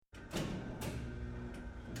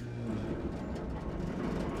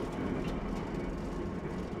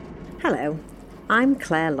Hello, I'm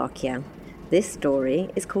Claire Lockyer. This story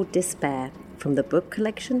is called Despair from the book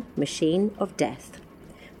collection Machine of Death.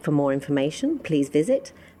 For more information, please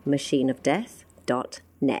visit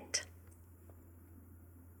machineofdeath.net.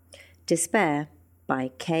 Despair by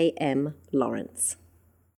K.M. Lawrence.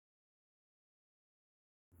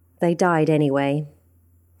 They died anyway.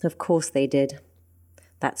 Of course they did.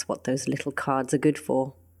 That's what those little cards are good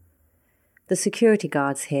for. The security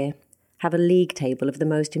guards here have a league table of the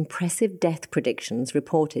most impressive death predictions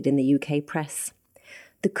reported in the UK press.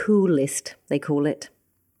 The cool list, they call it.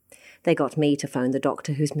 They got me to phone the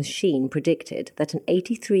doctor whose machine predicted that an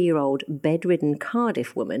 83-year-old bedridden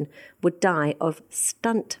Cardiff woman would die of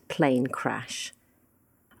stunt plane crash.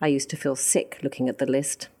 I used to feel sick looking at the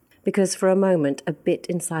list, because for a moment a bit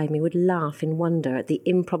inside me would laugh in wonder at the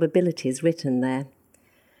improbabilities written there.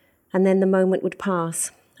 And then the moment would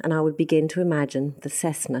pass, and I would begin to imagine the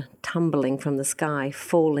Cessna tumbling from the sky,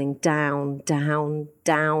 falling down, down,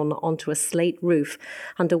 down onto a slate roof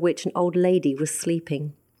under which an old lady was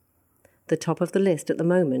sleeping. The top of the list at the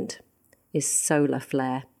moment is solar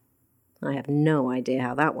flare. I have no idea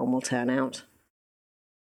how that one will turn out.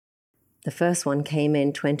 The first one came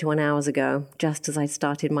in 21 hours ago, just as I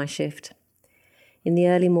started my shift. In the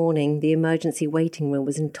early morning, the emergency waiting room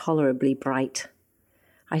was intolerably bright.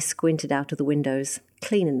 I squinted out of the windows,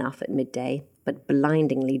 clean enough at midday, but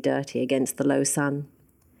blindingly dirty against the low sun.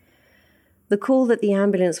 The call that the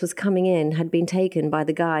ambulance was coming in had been taken by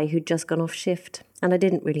the guy who'd just gone off shift, and I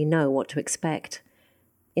didn't really know what to expect.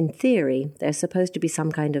 In theory, there's supposed to be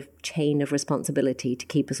some kind of chain of responsibility to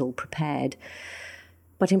keep us all prepared.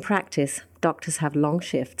 But in practice, doctors have long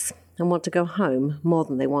shifts and want to go home more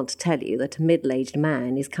than they want to tell you that a middle-aged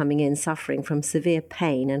man is coming in suffering from severe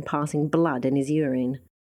pain and passing blood in his urine.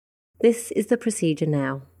 This is the procedure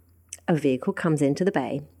now. A vehicle comes into the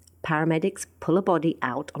bay, paramedics pull a body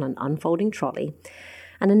out on an unfolding trolley,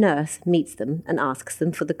 and a nurse meets them and asks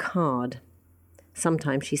them for the card.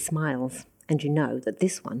 Sometimes she smiles, and you know that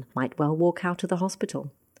this one might well walk out of the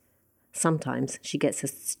hospital. Sometimes she gets a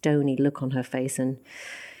stony look on her face, and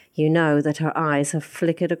you know that her eyes have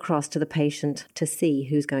flickered across to the patient to see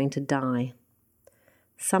who's going to die.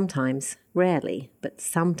 Sometimes, rarely, but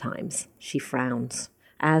sometimes, she frowns,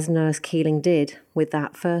 as Nurse Keeling did with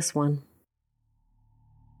that first one.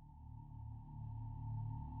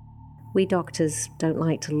 We doctors don't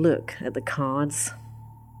like to look at the cards.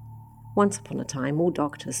 Once upon a time, all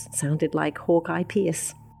doctors sounded like Hawkeye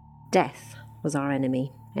Pierce. Death was our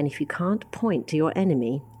enemy, and if you can't point to your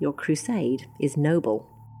enemy, your crusade is noble.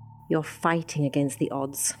 You're fighting against the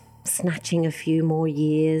odds, snatching a few more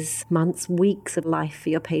years, months, weeks of life for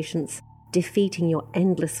your patients, defeating your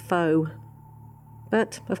endless foe.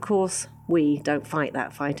 But, of course, we don't fight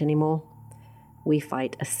that fight anymore. We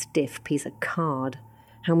fight a stiff piece of card,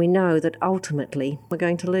 and we know that ultimately we're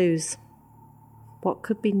going to lose. What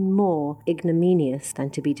could be more ignominious than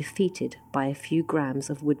to be defeated by a few grams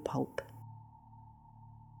of wood pulp?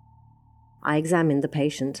 I examined the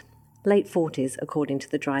patient, late 40s according to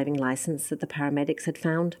the driving license that the paramedics had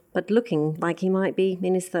found, but looking like he might be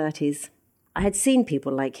in his 30s. I had seen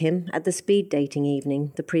people like him at the speed dating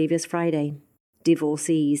evening the previous Friday.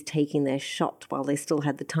 Divorcees taking their shot while they still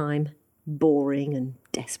had the time. Boring and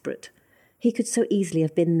desperate. He could so easily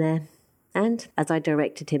have been there. And as I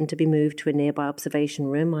directed him to be moved to a nearby observation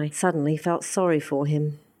room, I suddenly felt sorry for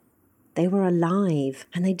him. They were alive,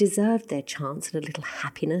 and they deserved their chance at a little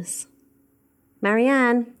happiness.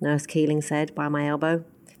 "Marianne," Nurse Keeling said by my elbow.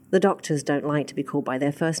 The doctors don't like to be called by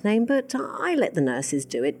their first name, but I let the nurses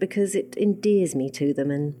do it because it endears me to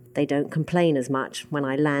them, and they don't complain as much when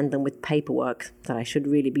I land them with paperwork that I should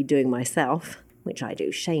really be doing myself, which I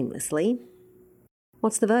do shamelessly.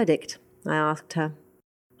 "What's the verdict?" I asked her.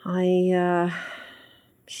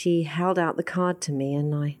 She held out the card to me,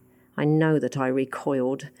 and I know that I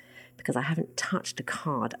recoiled, because I haven't touched a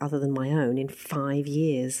card other than my own in 5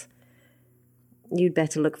 years. "You'd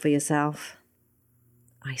better look for yourself."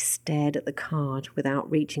 I stared at the card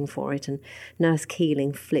without reaching for it, and Nurse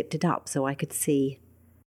Keeling flipped it up so I could see.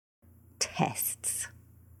 Tests.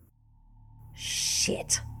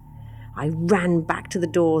 Shit. I ran back to the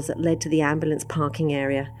doors that led to the ambulance parking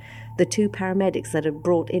area. The 2 paramedics that had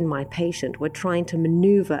brought in my patient were trying to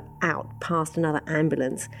maneuver out past another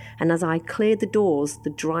ambulance, and as I cleared the doors,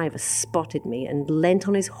 the driver spotted me and leant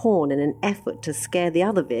on his horn in an effort to scare the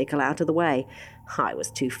other vehicle out of the way. I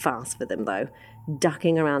was too fast for them, though,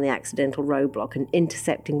 ducking around the accidental roadblock and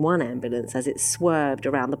intercepting one ambulance as it swerved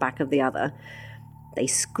around the back of the other. They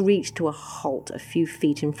screeched to a halt a few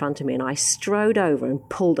feet in front of me, and I strode over and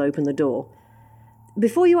pulled open the door.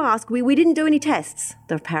 "Before you ask, we didn't do any tests,"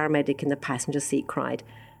 the paramedic in the passenger seat cried.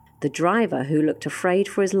 The driver, who looked afraid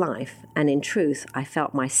for his life, and in truth I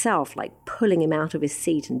felt myself like pulling him out of his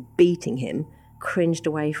seat and beating him, cringed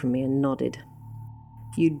away from me and nodded.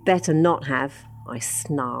 "You'd better not have," I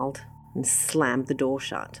snarled and slammed the door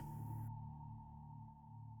shut.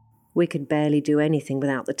 We could barely do anything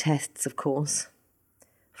without the tests, of course.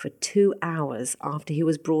 For 2 hours after he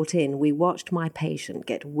was brought in, we watched my patient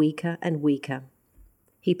get weaker and weaker.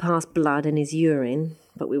 He passed blood in his urine,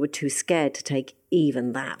 but we were too scared to take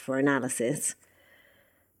even that for analysis.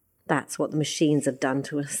 That's what the machines have done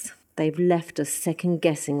to us. They've left us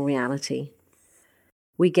second-guessing reality.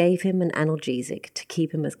 We gave him an analgesic to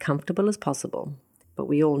keep him as comfortable as possible, but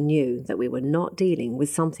we all knew that we were not dealing with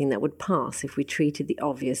something that would pass if we treated the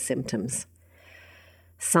obvious symptoms.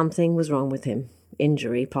 Something was wrong with him.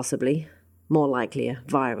 Injury, possibly. More likely a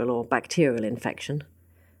viral or bacterial infection.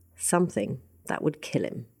 Something that would kill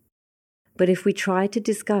him. But if we tried to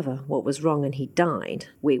discover what was wrong and he died,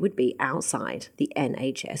 we would be outside the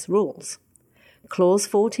NHS rules. Clause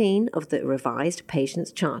 14 of the revised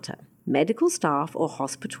Patients' Charter. Medical staff or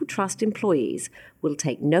hospital trust employees will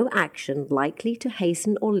take no action likely to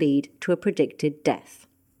hasten or lead to a predicted death.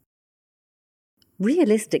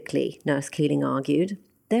 Realistically, Nurse Keeling argued,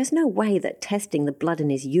 there's no way that testing the blood in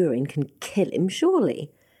his urine can kill him,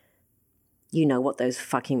 surely. "You know what those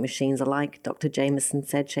fucking machines are like," Dr. Jameson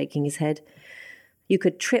said, shaking his head. "You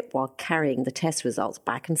could trip while carrying the test results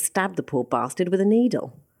back and stab the poor bastard with a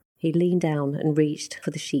needle." He leaned down and reached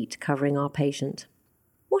for the sheet covering our patient.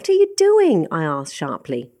 "What are you doing?" I asked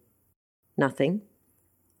sharply. "Nothing."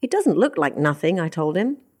 "It doesn't look like nothing," I told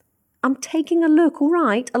him. "I'm taking a look, all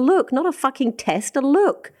right? A look, not a fucking test, a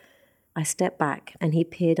look." I stepped back and he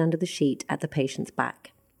peered under the sheet at the patient's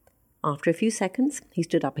back. After a few seconds, he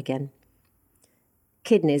stood up again.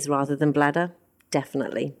 "Kidneys rather than bladder?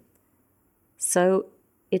 Definitely." "So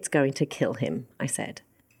it's going to kill him," I said.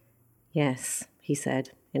 "Yes," he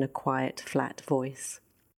said in a quiet, flat voice.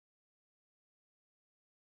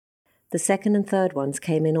 The second and third ones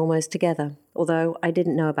came in almost together, although I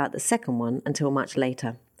didn't know about the second one until much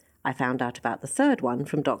later. I found out about the third one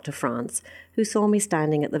from Dr. France, who saw me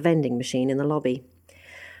standing at the vending machine in the lobby.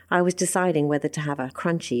 I was deciding whether to have a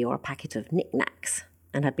crunchy or a packet of knickknacks,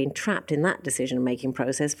 and had been trapped in that decision-making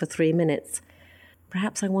process for 3 minutes.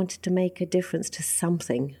 Perhaps I wanted to make a difference to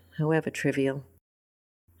something, however trivial.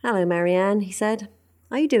 "Hello, Marianne," he said.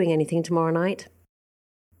 "Are you doing anything tomorrow night?"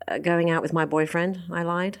 Going out with my boyfriend," I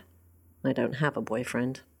lied. I don't have a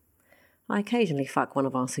boyfriend. I occasionally fuck one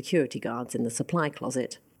of our security guards in the supply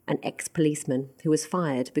closet, an ex-policeman who was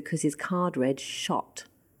fired because his card read "shot."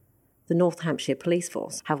 The North Hampshire Police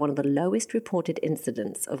Force have one of the lowest reported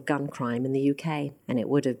incidents of gun crime in the UK, and it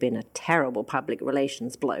would have been a terrible public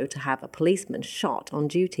relations blow to have a policeman shot on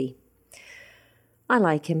duty. I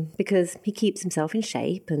like him because he keeps himself in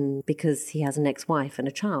shape and because he has an ex-wife and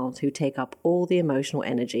a child who take up all the emotional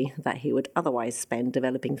energy that he would otherwise spend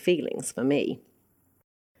developing feelings for me.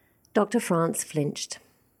 Dr. France flinched.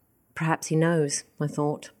 Perhaps he knows, I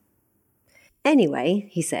thought. "Anyway,"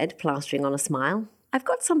 he said, plastering on a smile, "I've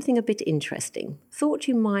got something a bit interesting. Thought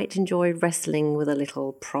you might enjoy wrestling with a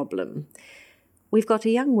little problem. We've got a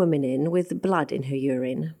young woman in with blood in her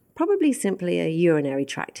urine, probably simply a urinary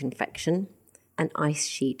tract infection." An ice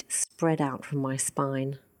sheet spread out from my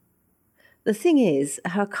spine. "The thing is,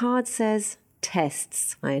 her card says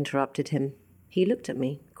tests," I interrupted him. He looked at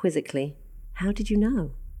me quizzically. "How did you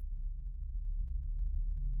know?"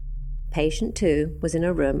 Patient 2 was in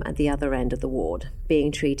a room at the other end of the ward,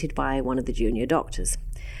 being treated by one of the junior doctors.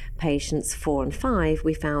 Patients 4 and 5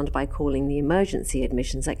 we found by calling the emergency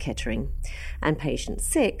admissions at Kettering, and patient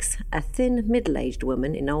 6, a thin, middle-aged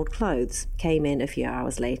woman in old clothes, came in a few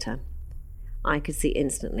hours later. I could see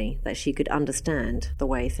instantly that she could understand the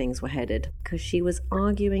way things were headed, because she was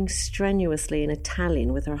arguing strenuously in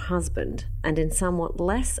Italian with her husband and in somewhat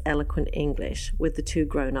less eloquent English with the 2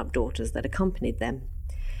 grown-up daughters that accompanied them.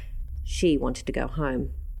 She wanted to go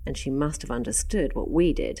home, and she must have understood what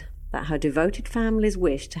we did, that her devoted family's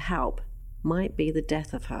wish to help might be the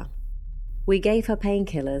death of her. We gave her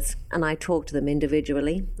painkillers, and I talked to them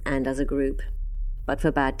individually and as a group. But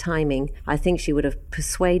for bad timing, I think she would have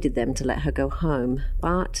persuaded them to let her go home.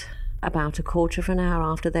 But about a quarter of an hour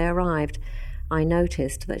after they arrived, I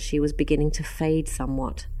noticed that she was beginning to fade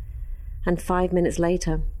somewhat. And 5 minutes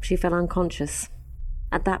later, she fell unconscious.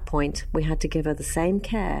 At that point, we had to give her the same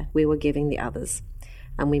care we were giving the others,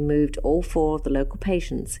 and we moved all 4 of the local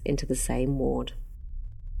patients into the same ward.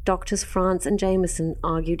 Doctors France and Jameson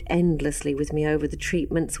argued endlessly with me over the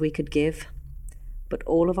treatments we could give, but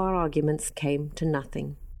all of our arguments came to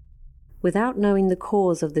nothing. Without knowing the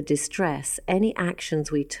cause of the distress, any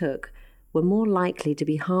actions we took were more likely to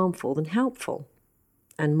be harmful than helpful,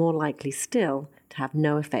 and more likely still to have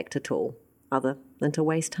no effect at all, other than to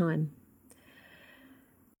waste time.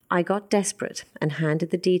 I got desperate and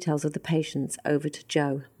handed the details of the patients over to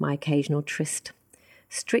Joe, my occasional tryst,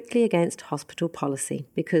 strictly against hospital policy,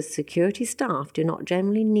 because security staff do not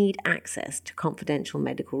generally need access to confidential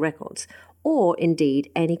medical records, or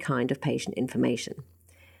indeed any kind of patient information.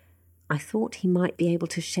 I thought he might be able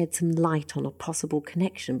to shed some light on a possible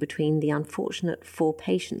connection between the unfortunate 4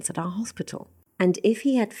 patients at our hospital. And if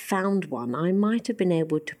he had found one, I might have been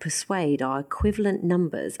able to persuade our equivalent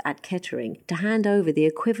numbers at Kettering to hand over the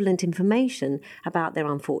equivalent information about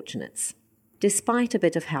their unfortunates. Despite a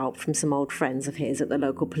bit of help from some old friends of his at the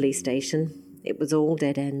local police station, it was all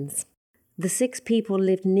dead ends. The 6 people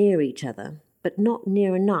lived near each other, but not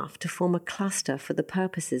near enough to form a cluster for the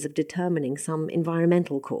purposes of determining some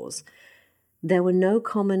environmental cause. There were no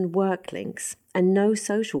common work links and no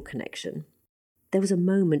social connection. There was a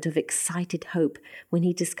moment of excited hope when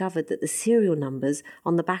he discovered that the serial numbers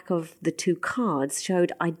on the back of the 2 cards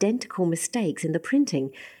showed identical mistakes in the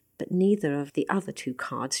printing, but neither of the other 2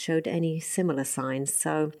 cards showed any similar signs.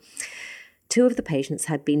 So 2 of the patients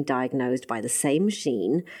had been diagnosed by the same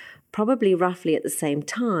machine, probably roughly at the same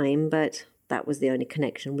time, but that was the only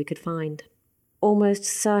connection we could find. Almost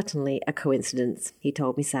certainly a coincidence, he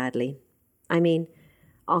told me sadly. I mean,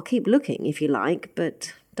 I'll keep looking if you like,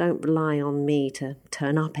 but don't rely on me to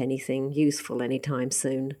turn up anything useful anytime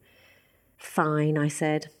soon. Fine, I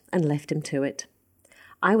said, and left him to it.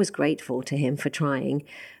 I was grateful to him for trying,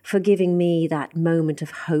 for giving me that moment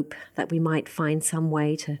of hope that we might find some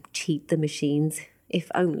way to cheat the machines, if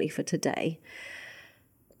only for today.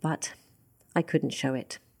 But I couldn't show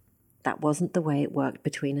it. That wasn't the way it worked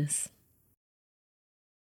between us.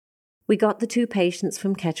 We got the 2 patients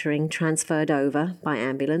from Kettering transferred over by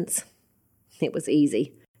ambulance. It was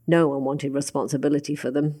easy. No one wanted responsibility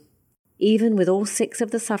for them. Even with all 6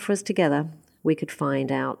 of the sufferers together, we could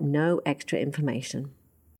find out no extra information.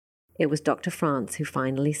 It was Dr. France who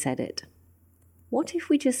finally said it. "What if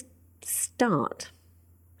we just start?"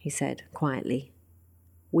 he said quietly.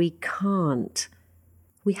 "We can't.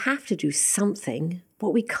 We have to do something.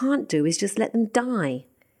 What we can't do is just let them die."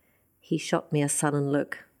 He shot me a sullen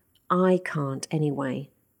look. "I can't anyway."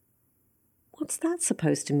 "What's that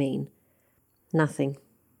supposed to mean?" "Nothing."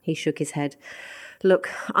 He shook his head. "Look,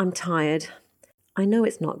 I'm tired. I know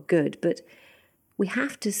it's not good, but we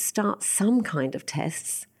have to start some kind of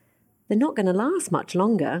tests. They're not going to last much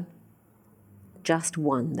longer." "Just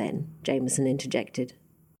one, then," Jameson interjected.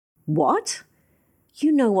 "What?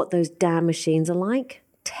 You know what those damn machines are like.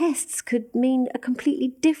 Tests could mean a completely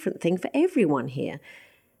different thing for everyone here.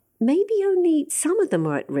 Maybe only some of them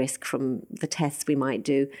are at risk from the tests we might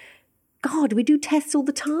do. God, we do tests all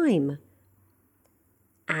the time.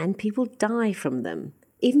 And people die from them,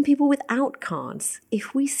 even people without cards.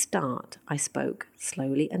 If we start," I spoke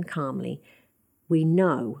slowly and calmly, "we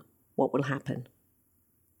know what will happen."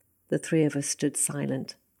 The 3 of us stood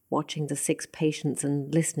silent, watching the 6 patients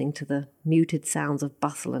and listening to the muted sounds of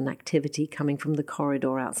bustle and activity coming from the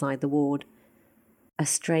corridor outside the ward. A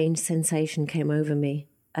strange sensation came over me,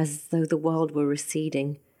 as though the world were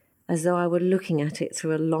receding, as though I were looking at it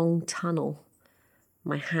through a long tunnel.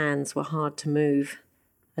 My hands were hard to move,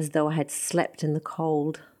 as though I had slept in the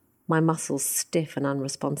cold, my muscles stiff and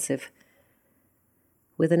unresponsive.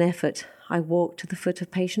 With an effort, I walked to the foot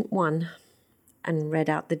of patient 1 and read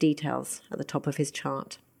out the details at the top of his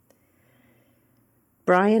chart.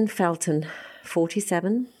 Brian Felton,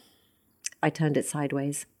 47. I turned it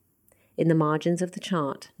sideways. In the margins of the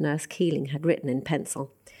chart, Nurse Keeling had written in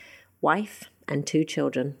pencil, "Wife and 2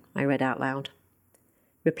 children," I read out loud.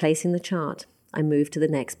 Replacing the chart, I moved to the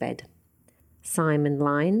next bed. Simon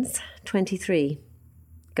Lines, 23.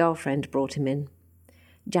 Girlfriend brought him in.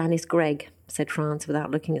 "Janice Gregg," said France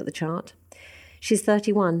without looking at the chart. "She's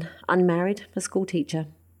 31, unmarried, a schoolteacher."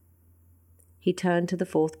 He turned to the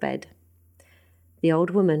 4th bed. The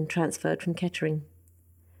old woman transferred from Kettering.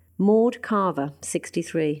 Maud Carver,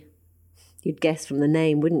 63. You'd guess from the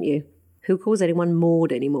name, wouldn't you? Who calls anyone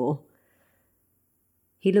Maud anymore?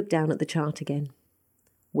 He looked down at the chart again.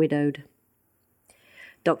 Widowed.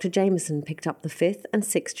 Dr. Jameson picked up the 5th and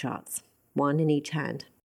 6th charts, 1 in each hand.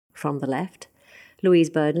 From the left,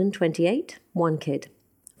 Louise Burden, 28, 1 kid.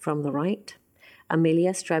 From the right,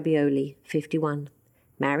 Amelia Strabioli, 51.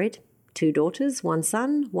 Married, 2 daughters, 1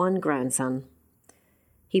 son, 1 grandson.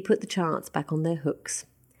 He put the charts back on their hooks,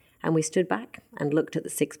 and we stood back and looked at the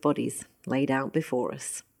 6 bodies laid out before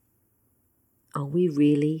us. "Are we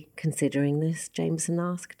really considering this?" Jameson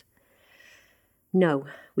asked. "No,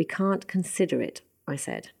 we can't consider it," I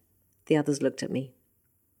said. The others looked at me.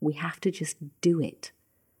 We have to just do it.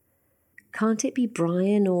 Can't it be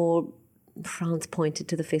Brian or... France pointed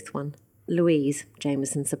to the fifth one. Louise,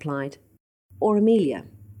 Jameson supplied. Or Amelia.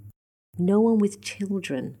 No one with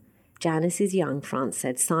children. Janice is young, France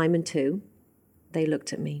said. Simon too. They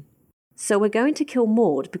looked at me. So we're going to kill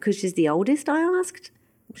Maud because she's the oldest, I asked.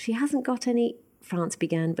 She hasn't got any... France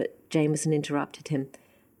began, but Jameson interrupted him.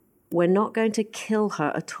 We're not going to kill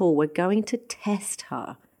her at all. We're going to test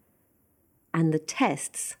her. And the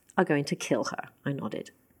tests are going to kill her, I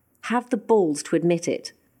nodded. Have the balls to admit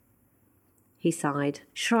it. He sighed,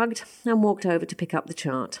 shrugged, and walked over to pick up the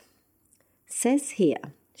chart. Says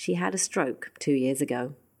here she had a stroke 2 years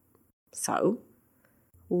ago. So?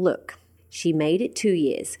 Look, she made it 2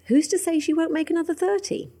 years. Who's to say she won't make another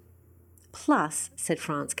 30? Plus, said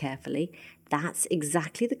France carefully, that's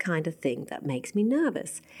exactly the kind of thing that makes me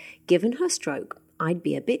nervous. Given her stroke, I'd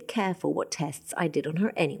be a bit careful what tests I did on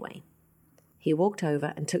her anyway. He walked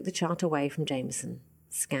over and took the chart away from Jameson,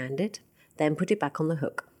 scanned it, then put it back on the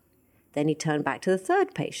hook. Then he turned back to the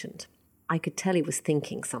third patient. I could tell he was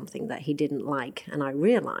thinking something that he didn't like, and I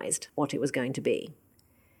realized what it was going to be.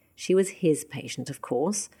 She was his patient, of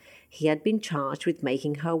course. He had been charged with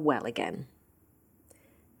making her well again.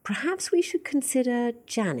 Perhaps we should consider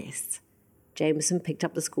Janice. Jameson picked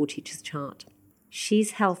up the schoolteacher's chart.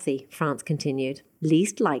 She's healthy, France continued.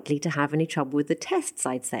 Least likely to have any trouble with the tests,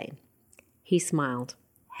 I'd say. He smiled.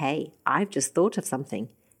 Hey, I've just thought of something.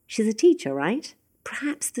 She's a teacher, right?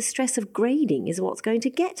 Perhaps the stress of grading is what's going to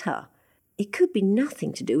get her. It could be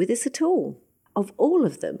nothing to do with this at all. Of all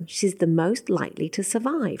of them, she's the most likely to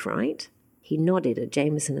survive, right? He nodded at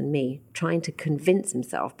Jameson and me, trying to convince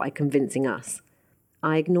himself by convincing us.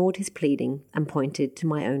 I ignored his pleading and pointed to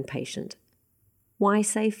my own patient. Why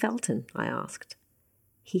say Felton? I asked.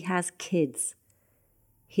 He has kids.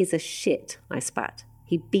 He's a shit, I spat.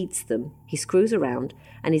 He beats them, he screws around,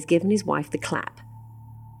 and he's given his wife the clap.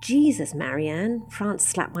 Jesus, Marianne, France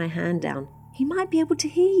slapped my hand down. He might be able to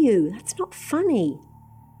hear you. That's not funny.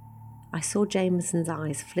 I saw Jameson's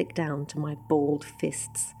eyes flick down to my balled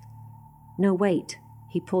fists. No, wait.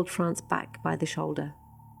 He pulled France back by the shoulder.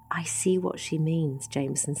 I see what she means,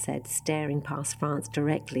 Jameson said, staring past France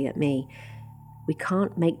directly at me. We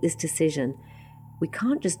can't make this decision. We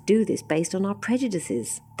can't just do this based on our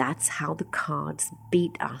prejudices. That's how the cards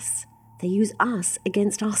beat us. They use us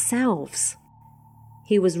against ourselves.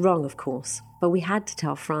 He was wrong, of course, but we had to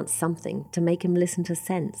tell France something to make him listen to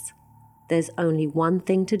sense. There's only one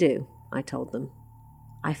thing to do, I told them.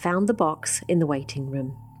 I found the box in the waiting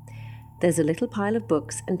room. There's a little pile of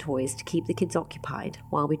books and toys to keep the kids occupied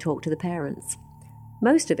while we talk to the parents.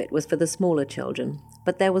 Most of it was for the smaller children,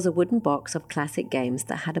 but there was a wooden box of classic games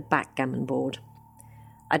that had a backgammon board.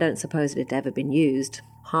 I don't suppose it had ever been used.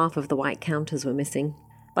 Half of the white counters were missing.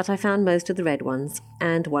 But I found most of the red ones,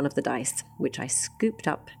 and one of the dice, which I scooped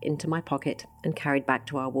up into my pocket and carried back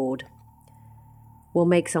to our ward. We'll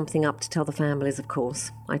make something up to tell the families, of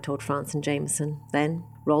course, I told France and Jameson, then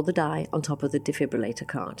rolled the die on top of the defibrillator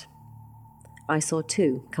cart. I saw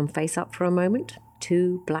two come face up for a moment,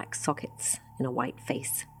 2 black sockets in a white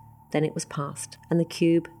face. Then it was past, and the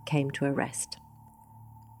cube came to a rest.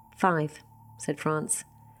 5, said France.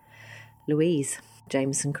 Louise,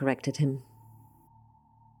 Jameson corrected him.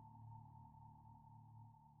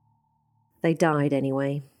 They died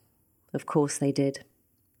anyway. Of course they did.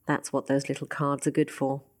 That's what those little cards are good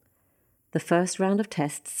for. The first round of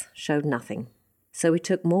tests showed nothing. So we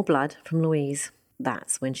took more blood from Louise.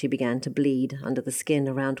 That's when she began to bleed under the skin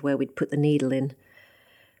around where we'd put the needle in.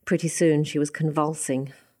 Pretty soon she was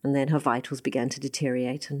convulsing, and then her vitals began to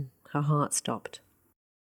deteriorate and her heart stopped.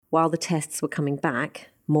 While the tests were coming back,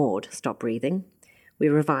 Maud stopped breathing. We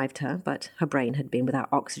revived her, but her brain had been without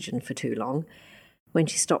oxygen for too long. When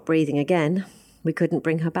she stopped breathing again, we couldn't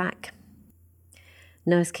bring her back.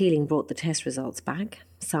 Nurse Keeling brought the test results back,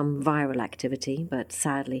 some viral activity, but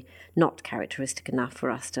sadly not characteristic enough for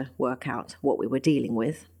us to work out what we were dealing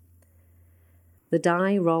with. The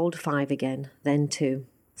die rolled 5 again, then 2,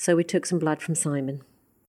 so we took some blood from Simon.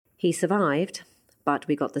 He survived, but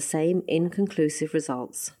we got the same inconclusive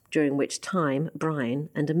results, during which time Brian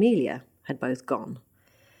and Amelia had both gone.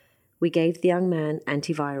 We gave the young man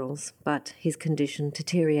antivirals, but his condition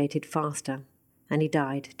deteriorated faster, and he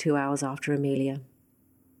died 2 hours after Amelia.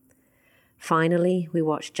 Finally, we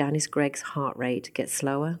watched Janice Gregg's heart rate get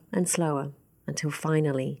slower and slower, until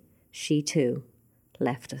finally, she too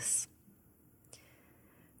left us.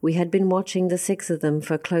 We had been watching the 6 of them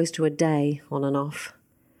for close to a day, on and off.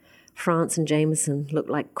 France and Jameson looked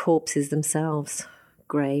like corpses themselves,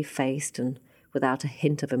 grey-faced and without a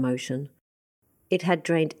hint of emotion. It had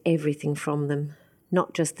drained everything from them,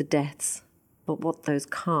 not just the deaths, but what those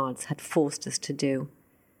cards had forced us to do.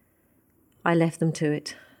 I left them to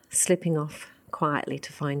it, slipping off quietly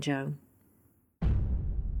to find Joe.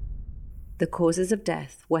 The causes of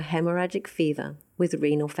death were hemorrhagic fever with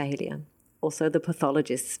renal failure, also the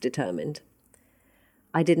pathologists determined.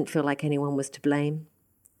 I didn't feel like anyone was to blame.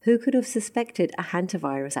 Who could have suspected a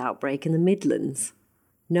hantavirus outbreak in the Midlands?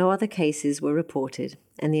 No other cases were reported,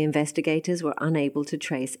 and the investigators were unable to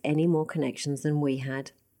trace any more connections than we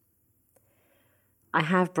had. I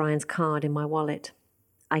have Brian's card in my wallet.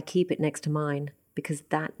 I keep it next to mine because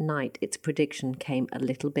that night its prediction came a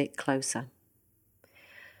little bit closer.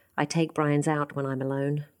 I take Brian's out when I'm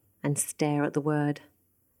alone and stare at the word.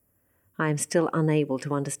 I am still unable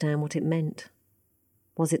to understand what it meant.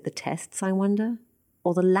 Was it the tests, I wonder?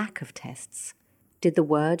 Or the lack of tests? Did the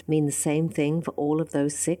word mean the same thing for all of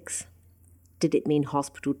those 6? Did it mean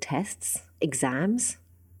hospital tests? Exams?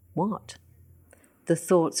 What? The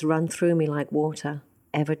thoughts run through me like water,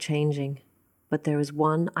 ever changing. But there is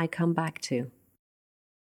one I come back to.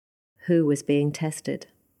 Who was being tested?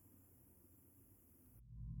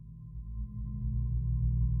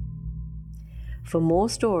 For more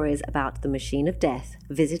stories about the Machine of Death,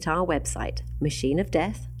 visit our website,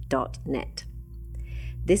 machineofdeath.net.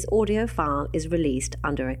 This audio file is released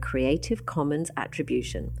under a Creative Commons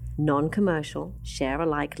Attribution, non-commercial,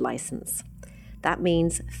 share-alike license. That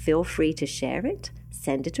means feel free to share it,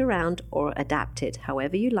 send it around, or adapt it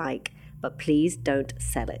however you like, but please don't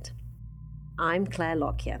sell it. I'm Claire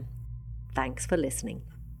Lockyer. Thanks for listening.